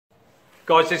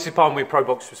Guys, this is Paulie with Pro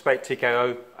Box Respect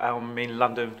TKO. I'm in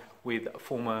London with a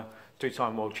former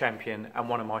two-time world champion and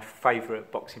one of my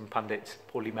favourite boxing pundits,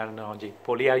 Paulie Malignaggi.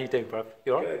 Paulie, how you doing, bro?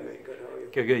 You all right? Good, mate. Good. How are you?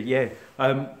 Good, good.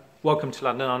 Yeah. Welcome to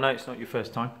London. I know it's not your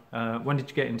first time. When did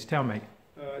you get into town, mate?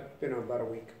 It's been about a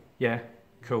week. Yeah,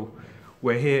 cool.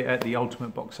 We're here at the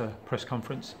Ultimate Boxer press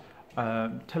conference.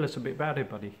 Tell us a bit about it,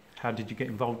 buddy. How did you get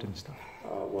involved in stuff?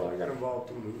 Well, I got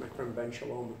involved when my friend Ben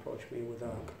Shalom approached me with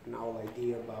an owl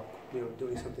idea about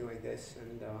doing something like this,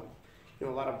 and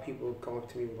a lot of people come up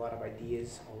to me with a lot of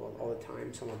ideas all the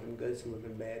time. Some have been good, some have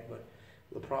been bad, but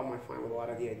the problem I find with a lot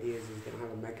of the ideas is they don't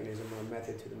have a mechanism or a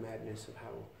method to the madness of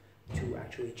how to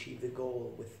actually achieve the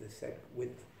goal with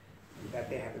that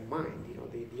they have in mind.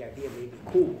 The idea may be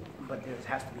cool, but there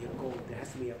has to be a goal. There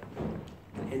has to be an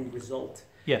end result.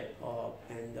 Yeah.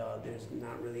 And there's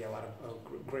not really a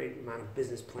great amount of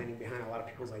business planning behind a lot of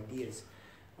people's ideas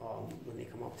when they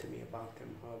come up to me about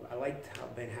them. I liked how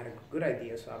Ben had a good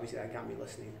idea, so obviously that got me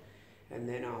listening. And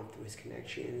then through his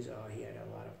connections, he had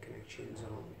a lot of connections,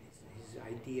 his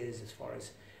ideas as far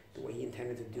as the way he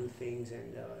intended to do things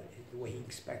and the way he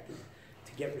expected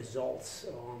to get results.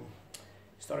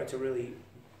 Started to really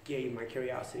gain my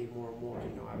curiosity more and more.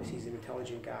 Obviously he's an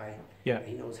intelligent guy. Yeah.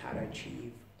 He knows how to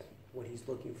achieve what he's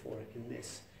looking for in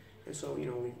this. And so,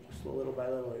 little by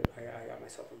little, I got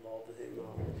myself involved with him.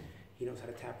 He knows how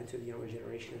to tap into the younger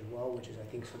generation as well, which is, I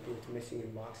think, something that's missing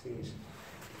in boxing is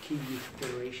the key youth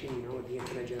generation, the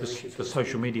internet generation. The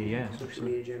social media, yeah. Social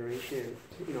media generation.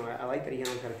 And, I like that he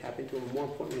knows how to tap into it. And more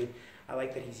importantly, I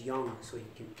like that he's young, so he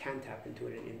can tap into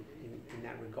it in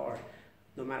that regard.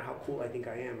 No matter how cool I think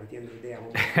I am, at the end of the day,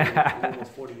 I'm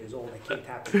almost 40 years old. I can't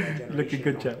tap into that generation. Looking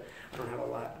good, chap. I don't have a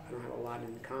lot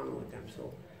in common with them.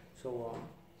 So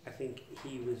I think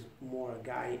he was more a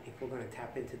guy. If we're going to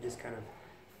tap into this kind of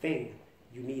thing,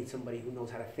 you need somebody who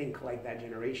knows how to think like that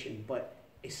generation, but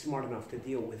is smart enough to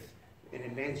deal with an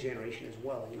advanced generation as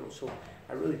well. So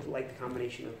I really like the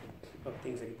combination of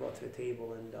things that he brought to the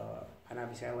table, and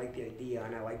obviously I like the idea,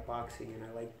 and I like boxing, and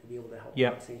I like to be able to help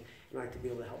boxing, and I like to be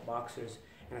able to help boxers,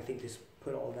 and I think this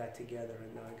put all that together,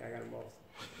 and I got involved.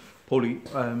 Paulie,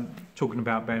 talking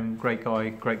about Ben, great guy,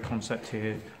 great concept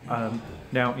here.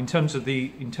 Now, in terms of the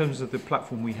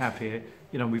platform we have here,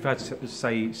 we've had,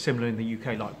 say, similar in the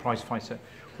UK, like Prize Fighter.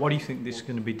 Why do you think this is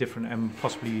going to be different and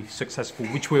possibly successful,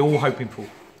 which we're all hoping for?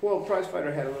 Well, Prize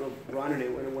Fighter had a little run in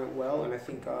it when it went well, and I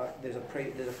think there's a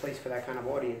place for that kind of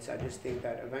audience. I just think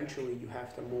that eventually you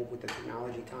have to move with the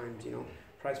technology times.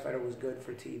 Prize Fighter was good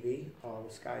for TV.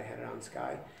 Sky had it on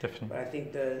Sky. Definitely. But I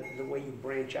think the way you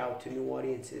branch out to new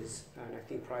audiences, and I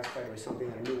think Prize Fighter is something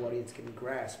that a new audience can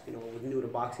grasp. It was new to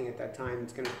boxing at that time.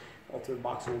 Ultimate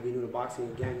Boxing will be new to boxing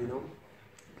again.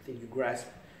 I think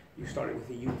you started with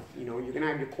the youth. You're gonna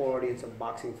have your core audience of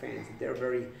boxing fans. They're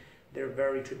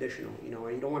very traditional, and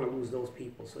you don't want to lose those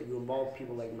people. So you involve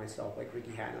people like myself, like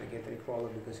Ricky Hatton, like Anthony Crawler,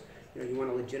 because you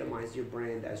want to legitimize your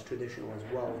brand as traditional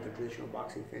as well with the traditional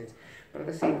boxing fans. But at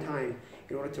the same time,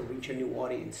 in order to reach a new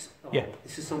audience,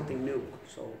 this is something new.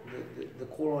 So the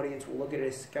core audience will look at it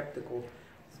as skeptical.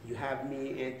 You have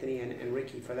me, Anthony, and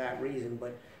Ricky for that reason.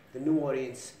 But the new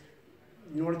audience,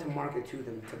 in order to market to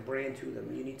them, to brand to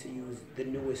them, you need to use the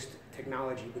newest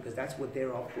technology because that's what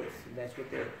they're up with. That's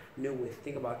what they're new with.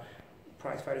 Think about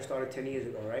Prize Fighter started 10 years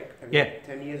ago, right?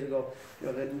 10 years ago,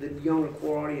 the younger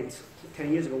core audience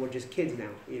 10 years ago were just kids now.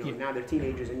 Now they're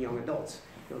teenagers and young adults.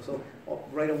 So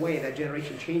right away that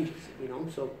generation changes.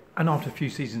 And after a few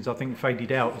seasons, I think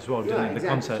faded out as well, didn't it? The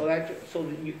concept.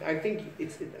 I think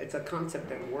it's a concept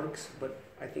that works, but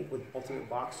I think with Ultimate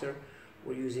Boxer,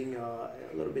 we're using a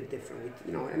little bit different.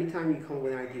 Anytime you come up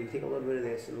with an idea, you take a little bit of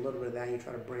this and a little bit of that, and you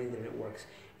try to brand it, and it works.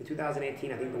 In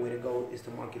 2018, I think the way to go is to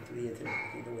market through the internet.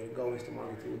 I think the way to go is to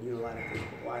market through Unilateral,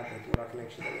 Facebook Live, through our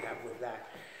connections that we have with that.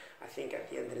 I think at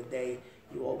the end of the day,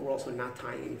 we're also not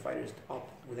tying any fighters up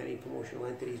with any promotional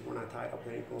entities. We're not tied up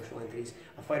with any promotional entities.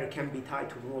 A fighter can be tied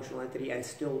to a promotional entity and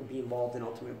still be involved in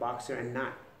Ultimate Boxer and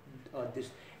not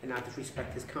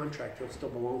disrespect his contract. He'll still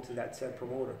belong to that said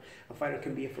promoter. A fighter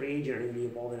can be a free agent and be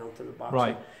involved in Ultimate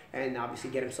Boxer, and obviously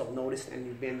get himself noticed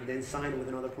and then sign with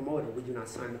another promoter. We do not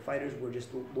sign the fighters. We're just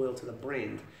loyal to the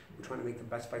brand. We're trying to make the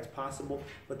best fights possible,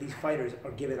 but these fighters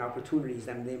are given opportunities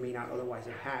that they may not otherwise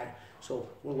have had. So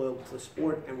we're loyal to the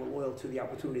sport, and we're loyal to the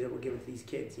opportunities that we're given to these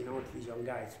kids, to these young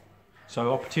guys.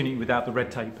 So opportunity without the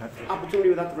red tape. Opportunity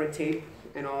without the red tape,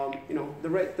 and the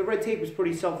red tape is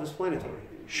pretty self-explanatory.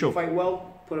 Sure. You fight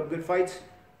well, put up good fights.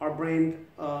 Our brand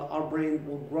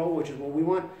will grow, which is what we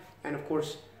want, and of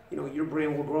course, your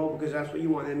brand will grow because that's what you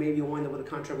want, and maybe you'll wind up with a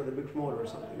contract with a big promoter or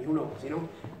something. Who knows?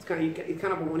 It's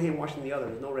kind of a one hand washing the other.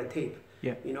 There's no red tape.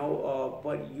 Yeah. You know,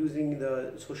 but using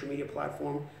the social media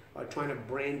platform, trying to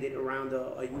brand it around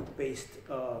a youth-based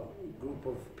group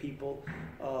of people,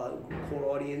 core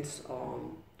audience,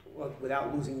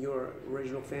 without losing your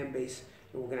original fan base.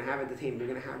 And we're going to have entertainment, we're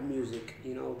going to have music,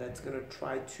 you know, that's going to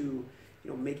try to,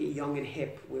 you know, make it young and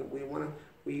hip. We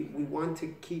want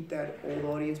to keep that old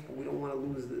audience, but we don't want to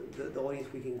lose the audience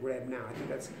we can grab now. I think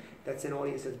that's an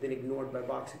audience that's been ignored by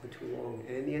boxing for too long.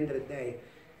 And in the end of the day,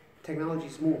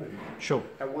 technology's moving. Sure.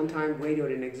 At one time, radio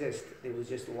didn't exist. It was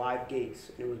just live gates,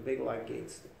 and it was big live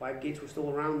gates. Live gates were still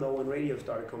around though when radio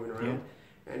started coming around,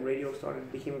 and radio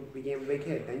became a big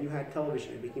hit. Then you had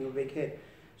television; it became a big hit.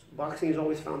 So boxing has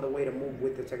always found a way to move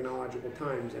with the technological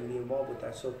times and be involved with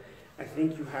that. So I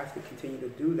think you have to continue to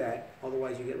do that.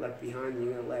 Otherwise, you get left behind, and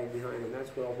you're gonna lag behind, and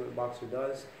that's what Ultimate Boxer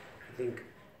does. I think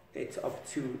it's up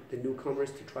to the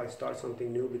newcomers to try to start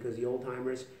something new, because the old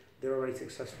timers, they're already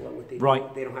successful at what they do.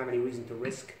 They don't have any reason to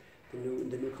risk.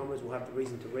 The newcomers will have the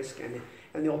reason to risk, and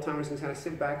the old timers can kind of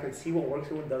sit back and see what works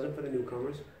and what doesn't for the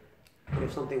newcomers. And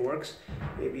if something works,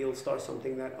 maybe you'll start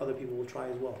something that other people will try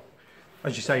as well.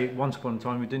 As you say, once upon a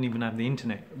time we didn't even have the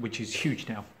internet, which is huge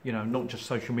now. You know, not just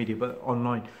social media, but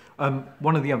online.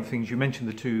 One of the other things, you mentioned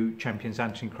the two champions,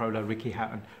 Anthony Crowler, Ricky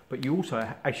Hatton, but you also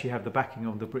actually have the backing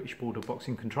of the British Board of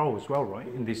Boxing Control as well, right?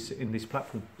 In this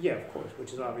platform. Yeah, of course,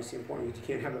 which is obviously important, because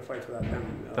you can't have the fights without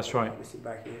them. That's right. Obviously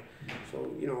backing it.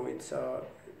 So you know,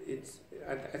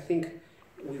 I think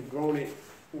we've grown it.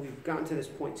 We've gotten to this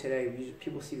point today.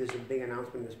 People see this as a big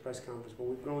announcement in this press conference, but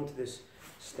we've grown to this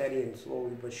steady and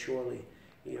slowly but surely.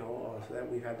 You know, so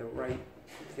that we've had the right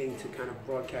thing to kind of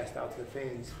broadcast out to the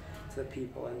fans, to the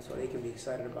people, and so they can be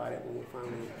excited about it when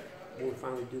we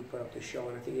finally do put up the show.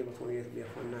 And I think April 28th will be a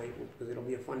fun night, because it'll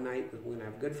be a fun night because we're gonna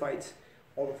have good fights.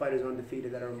 All the fighters are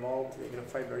undefeated that are involved. They're gonna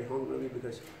fight very hungrily,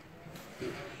 because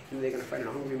they're gonna fight in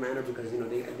a hungry manner, because you know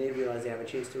they realize they have a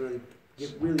chance to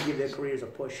really give their careers a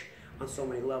push on so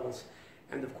many levels.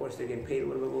 And of course, they're getting paid a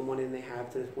little bit more money than they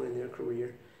have to this point in their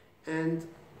career. And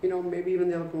you know, maybe even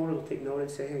the other promoters will take note and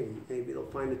say, hey, maybe they'll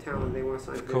find the talent they want to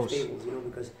sign to their stables, you know,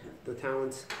 because the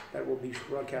talents that will be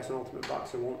broadcast on Ultimate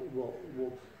Boxer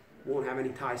won't have any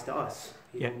ties to us.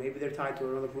 You know, maybe they're tied to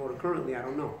another promoter currently, I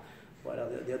don't know.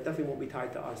 But they definitely won't be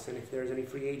tied to us. And if there's any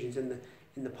free agents in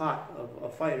the pot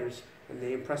of fighters, and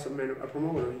they impress a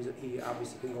promoter, he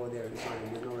obviously can go there and sign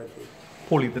him. There's no red tape.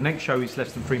 Paulie, the next show is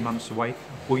less than 3 months away.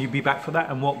 Will you be back for that,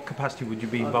 and what capacity would you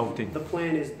be involved in? The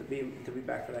plan is to be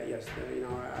back for that. Yes, you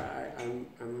know,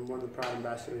 I'm one of the proud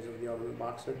ambassadors of the Ultimate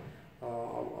Boxer.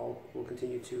 We'll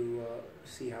continue to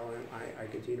see how I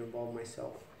continue to involve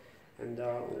myself, and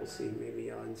we'll see maybe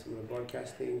in some of the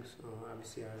broadcastings.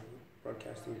 Obviously, I have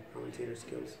broadcasting commentator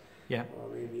skills. Yeah.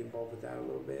 Maybe involved with that a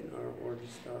little bit, or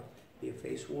just be a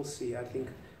face. We'll see. I think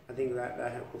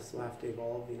that will still have to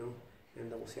evolve, you know. And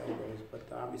we'll see how it goes. But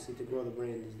obviously, to grow the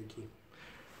brand is the key.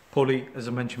 Paulie, as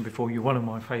I mentioned before, you're one of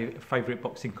my favourite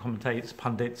boxing commentators,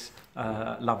 pundits.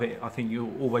 Love it. I think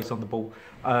you're always on the ball.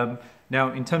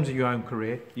 Now, in terms of your own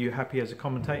career, are you happy as a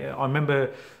commentator? I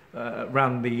remember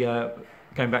around the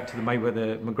going back to the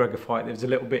Mayweather-Mcgregor fight, there was a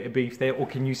little bit of beef there. Or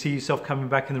can you see yourself coming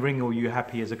back in the ring, or are you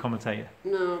happy as a commentator?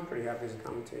 No, I'm pretty happy as a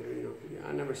commentator. You know,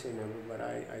 I never say never, but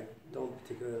I don't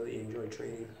particularly enjoy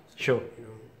training. So, sure. You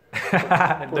know.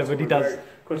 Nobody does.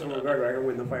 Of course, Mcgregor, I can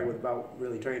win the fight without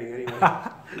really training anyway.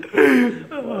 but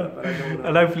I don't.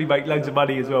 And hopefully make loads of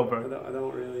money as well, bro. I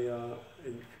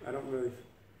don't really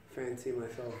fancy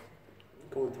myself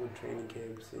going through training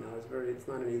camps. You know, it's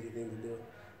not an easy thing to do.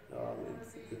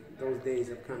 Those days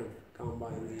have kind of gone by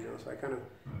me, you know. So I kind of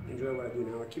enjoy what I do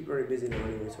now. I keep very busy now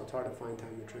anyway, so it's hard to find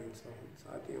time to train. So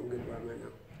I think I'm good where I'm at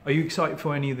now. Are you excited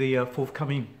for any of the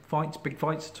forthcoming fights, big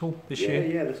fights at all this year?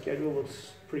 Yeah, the schedule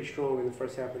looks pretty strong in the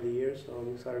first half of the year, so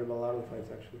I'm excited about a lot of the fights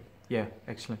actually. Yeah,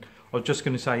 excellent. I was just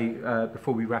going to say,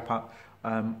 before we wrap up,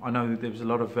 I know there was a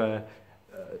lot of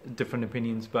different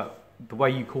opinions, but the way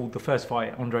you called the first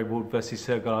fight, Andre Ward versus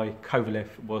Sergey Kovalev,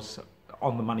 was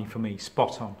on the money for me,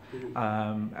 spot on.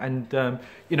 Mm-hmm.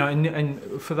 You know, and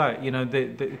for that, you know,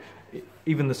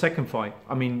 even the second fight,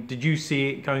 I mean, did you see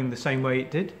it going the same way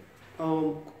it did?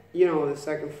 You know, the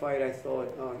second fight, I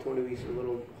thought Tony was a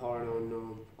little hard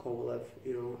on Kovalev.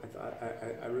 You know,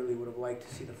 I really would have liked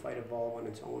to see the fight evolve on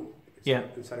its own.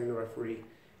 Instead of the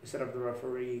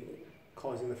referee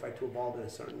causing the fight to evolve in a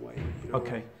certain way. You know?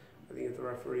 Okay. I think if the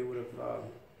referee would have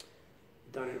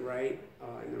done it right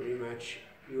in the rematch,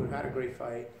 you would have had a great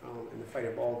fight, and the fight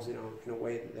evolves, you know, in a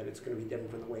way that it's going to be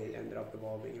different from the way it ended up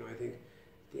evolving. You know, I think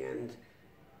at the end,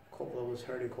 Kovalev was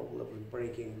hurting, Kovalev was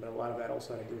breaking, but a lot of that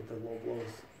also had to do with the low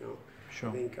blows. You know, sure.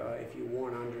 I think if you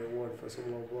warn Andre Ward for some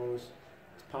low blows,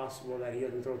 it's possible that he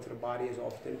doesn't throw to the body as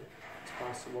often, it's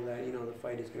possible that, you know, the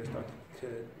fight is going to start to,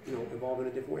 you know, evolve in a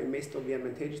different way. It may still be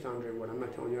advantageous to Andre Ward. I'm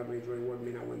not telling you Andre Ward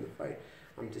may not win the fight.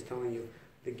 I'm just telling you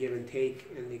the give and take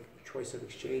and the choice of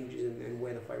exchanges and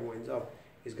where the fight winds up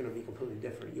is going to be completely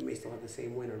different. You may still have the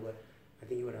same winner, but I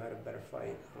think you would have had a better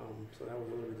fight. So that was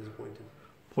a little bit disappointing.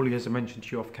 Paulie, as I mentioned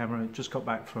to you off camera, just got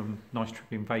back from a nice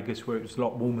trip in Vegas where it was a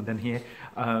lot warmer than here.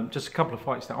 Just a couple of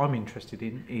fights that I'm interested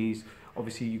in is,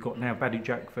 obviously you've got now Badou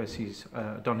Jack versus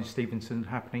Adonis Stevenson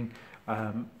happening,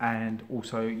 and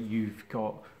also you've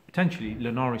got potentially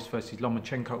Linares versus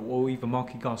Lomachenko or even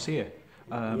Marky Garcia.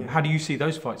 How do you see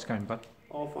those fights going, bud?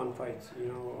 All fun fights, you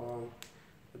know.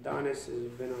 Adonis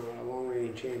has been a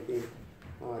long-reigning champion.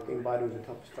 I think Badou is the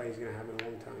toughest fight he's going to have in a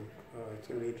long time. It's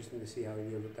going to be interesting to see how he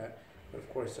deals with that. But of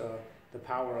course, the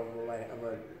power of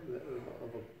a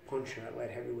puncher at light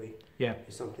heavyweight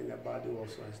is something that Badou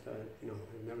also has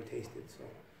never tasted. So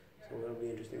it'll be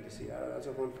interesting to see. That's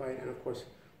a fun fight. And of course,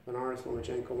 Linares,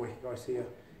 Lomachenko, Marky Garcia.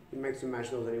 You make some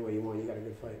match those any way you want. You got a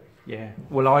good fight. Yeah.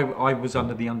 Well, I was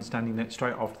under the understanding that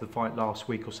straight after the fight last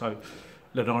week or so,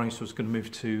 Linares was going to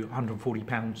move to 140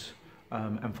 pounds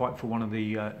and fight for one of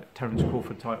the Terence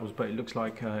Crawford titles, but it looks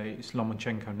like it's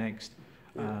Lomachenko next.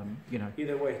 You know.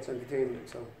 Either way, it's entertainment,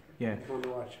 so it's fun to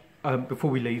watch.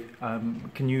 Before we leave,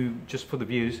 can you, just for the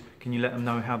viewers, can you let them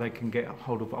know how they can get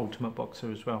hold of Ultimate Boxer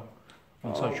as well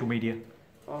on social media?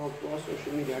 Well,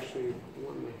 social media actually.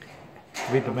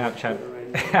 Read them out, chat.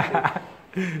 I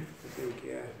think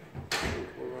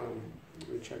we're let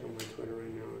me check on my Twitter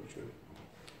right now.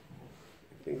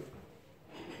 I think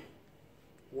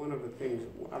one of the things,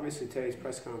 obviously today's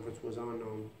press conference was on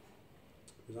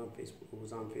Facebook. It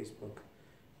was on Facebook.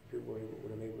 People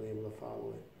would have been able to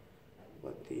follow it.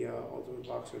 But the Ultimate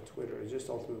Boxer Twitter is just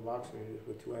Ultimate Boxer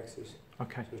with 2 X's.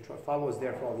 Okay. So follow us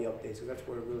there for all the updates. So that's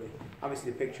where it really,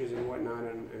 obviously the pictures and whatnot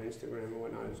and Instagram and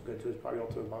whatnot is good too. It's probably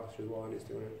Ultimate Boxer as well on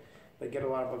Instagram. But get a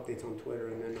lot of updates on Twitter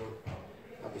and then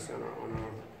obviously on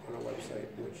our website,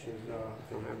 which is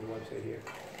I don't have the website here.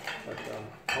 But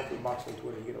Ultimate Boxer on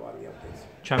Twitter, you get a lot of the updates.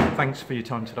 Champ, thanks for your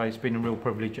time today. It's been a real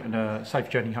privilege and a safe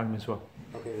journey home as well.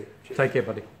 Okay. Cheers. Take care,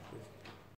 buddy.